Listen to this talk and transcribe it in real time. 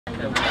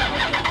Is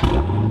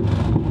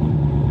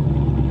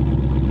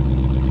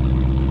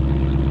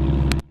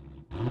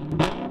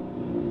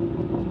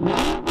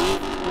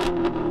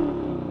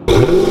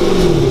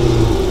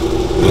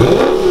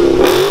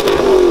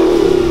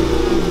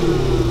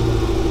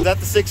that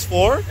the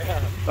 6.4?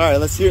 Yeah. All right,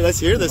 let's hear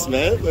this,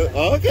 man.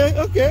 Okay,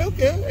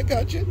 I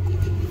got you.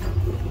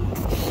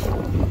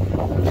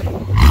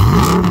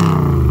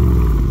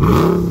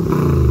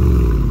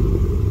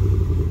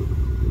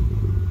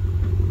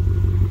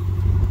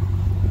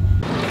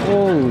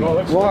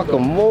 Holy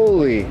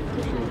guacamole!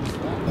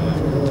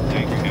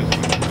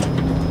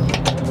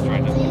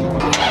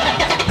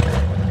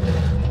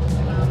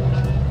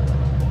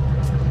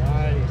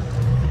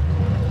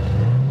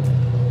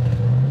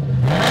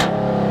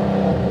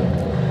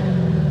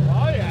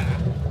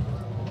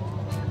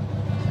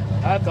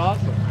 That's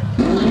awesome.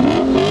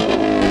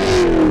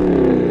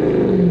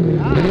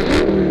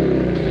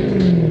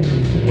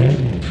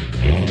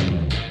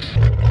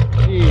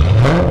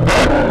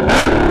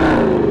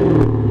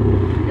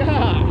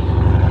 Gosh.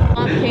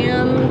 Off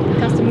cam,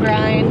 custom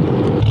grind.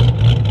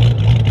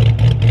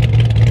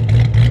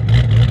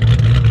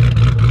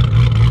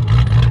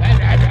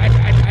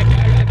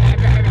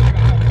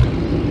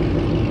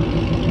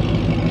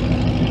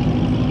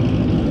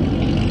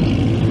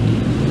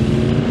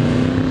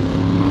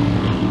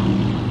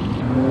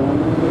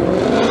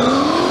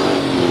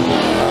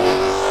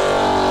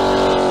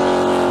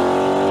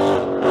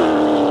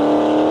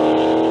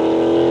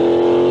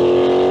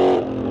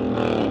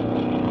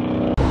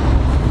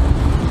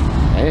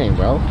 Dang,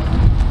 bro.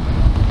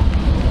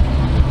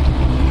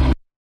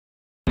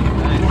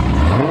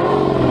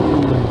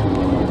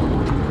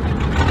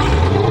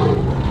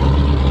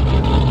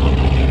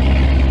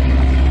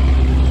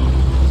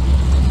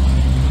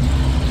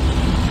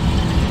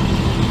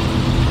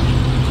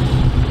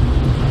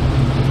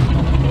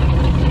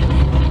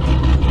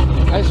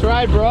 Nice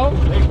ride, bro.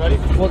 Thanks, buddy.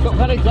 What kind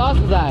of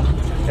exhaust is that?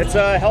 It's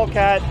a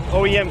Hellcat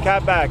OEM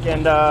catback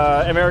and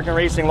American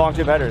Racing long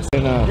tube headers.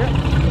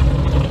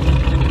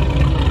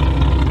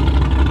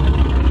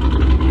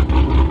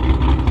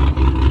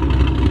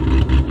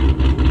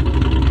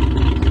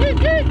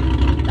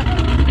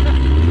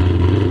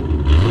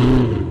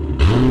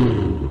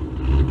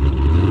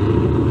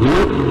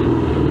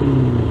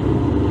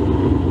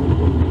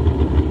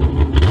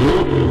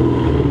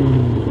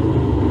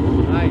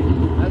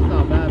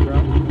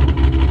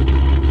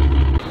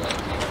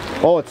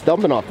 Oh, it's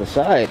dumping off the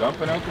side.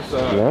 Dumping out the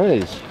side.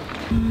 Nice.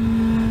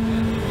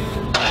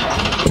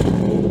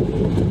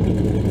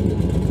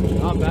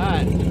 Not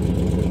bad.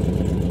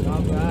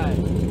 Not bad.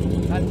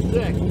 That's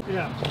sick.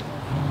 Yeah.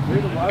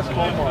 Maybe the last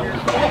Mopar.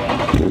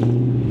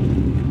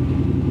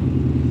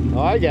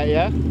 Oh, I get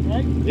ya.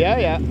 Right?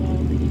 Yeah.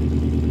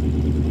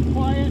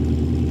 Quiet.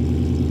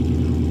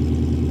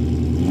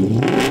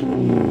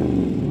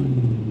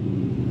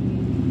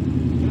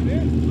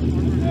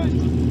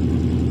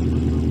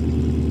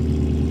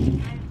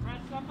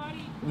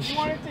 You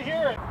wanted to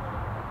hear it.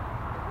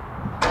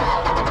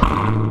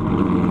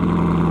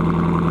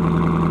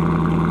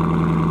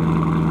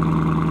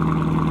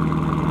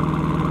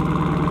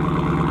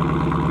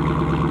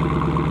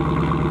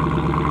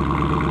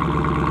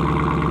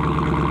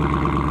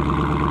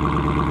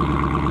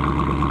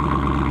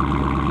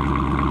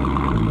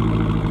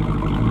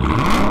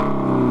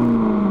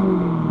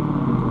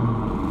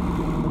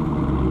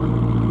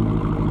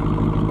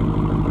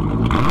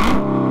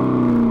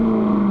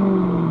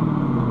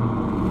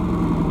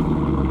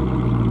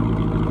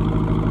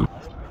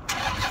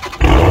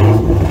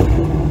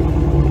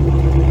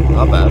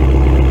 Not bad.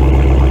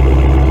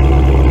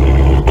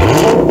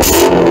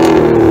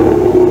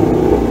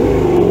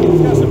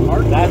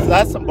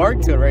 That's some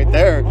bark to it right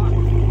there.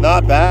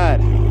 Not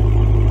bad.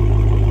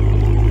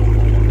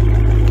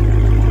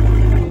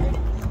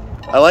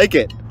 I like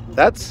it.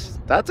 That's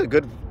a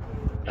good.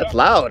 That's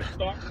loud.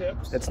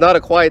 It's not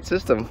a quiet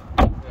system.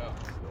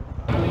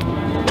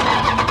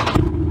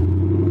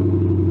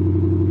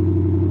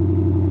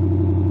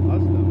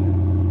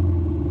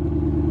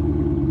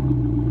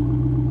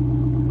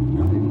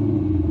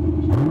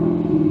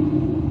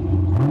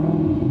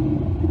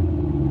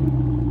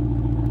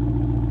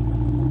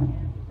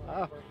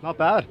 Not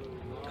bad.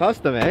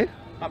 Custom, eh?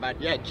 Not bad.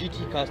 Yeah,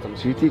 GT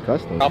Customs. GT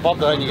Custom. Hop up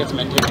there and you get some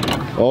engine.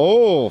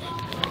 Oh!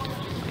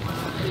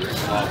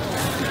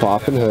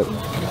 Popping hood.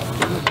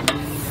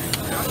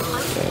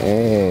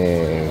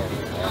 Dang.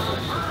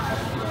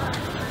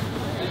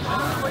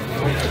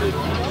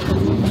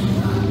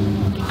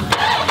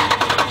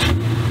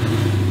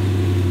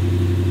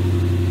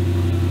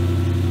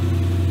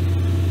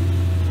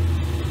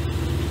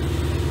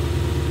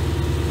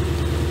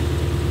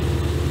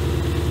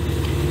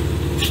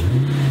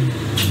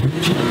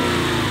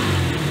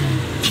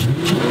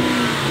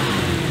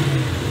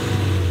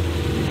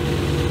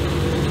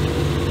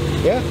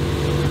 Yeah.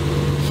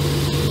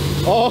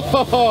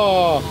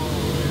 Oh,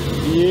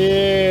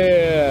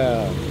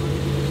 yeah.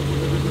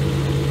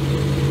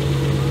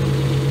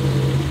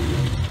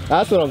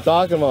 That's what I'm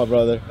talking about,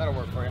 brother. That'll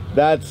work for you.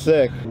 That's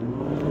sick.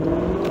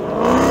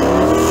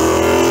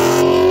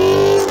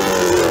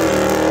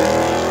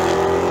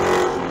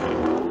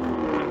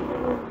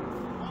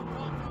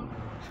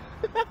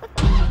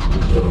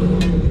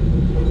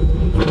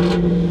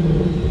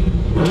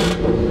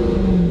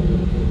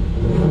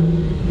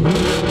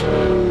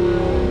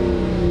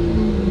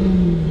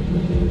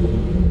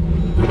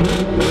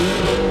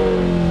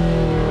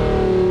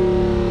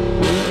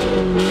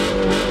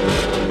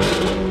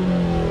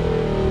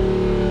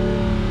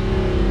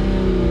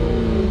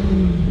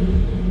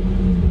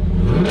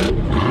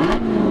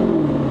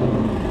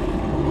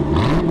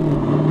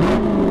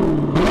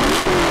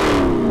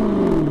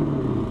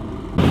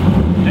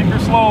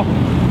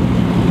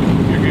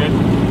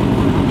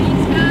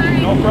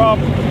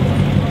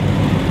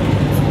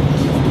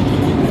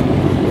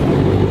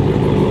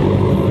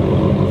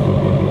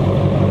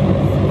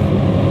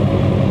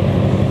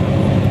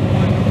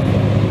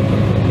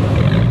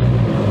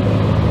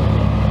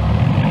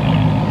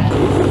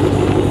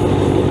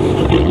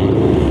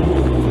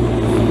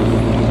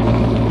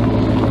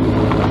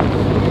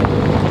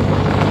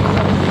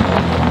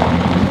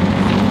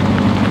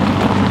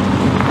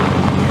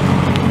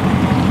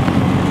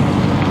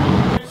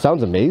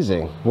 Sounds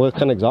amazing. What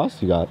kind of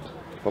exhaust you got?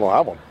 I don't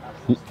have one.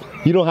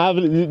 You don't have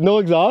it? No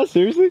exhaust?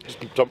 Seriously?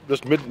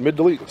 Just mid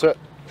delete. That's it.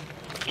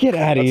 Get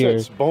out of That's here. it.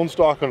 It's bone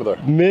stock under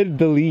there. Mid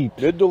delete.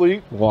 Mid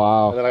delete.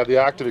 Wow. And then I have the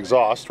active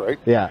exhaust, right?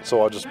 Yeah.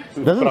 So I just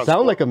Doesn't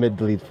sound like a mid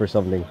delete for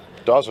something.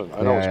 Doesn't.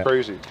 I know, Yeah. it's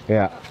crazy.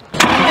 Yeah.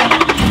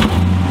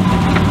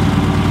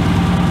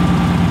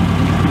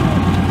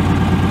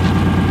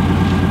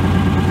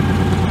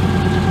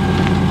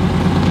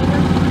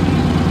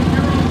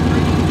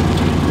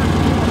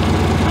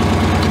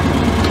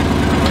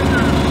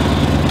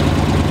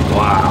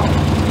 Wow.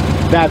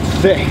 That's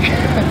sick.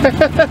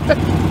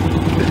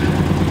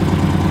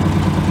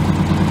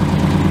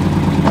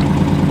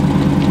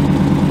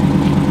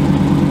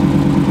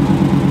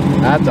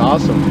 That's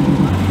awesome.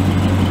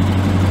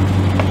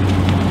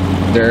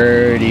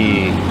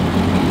 Dirty.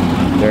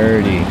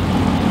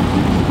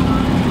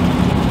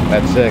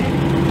 That's sick.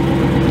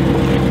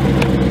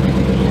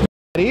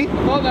 Ready?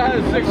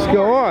 Let's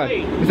go on.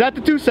 Is that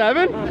the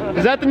 2.7?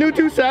 Is that the new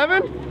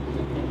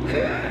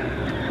 2.7?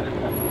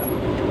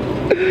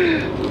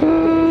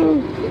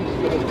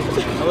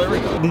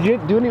 Did you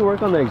do any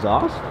work on the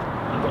exhaust?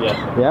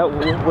 Yeah.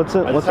 Yeah. What's it?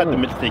 I What's just had it? the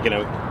mids taken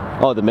out.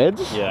 Oh, the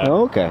mids? Yeah.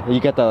 Oh, okay. You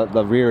get the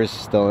rear is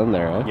still in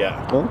there, huh?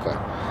 Yeah. Okay.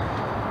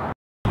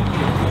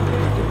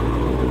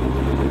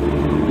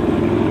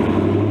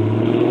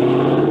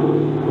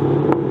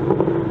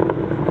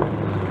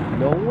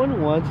 No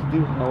one wants to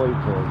do highway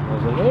pulls. I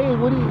was like, hey,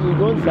 what are you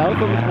going south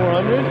on the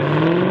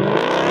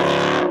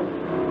 400?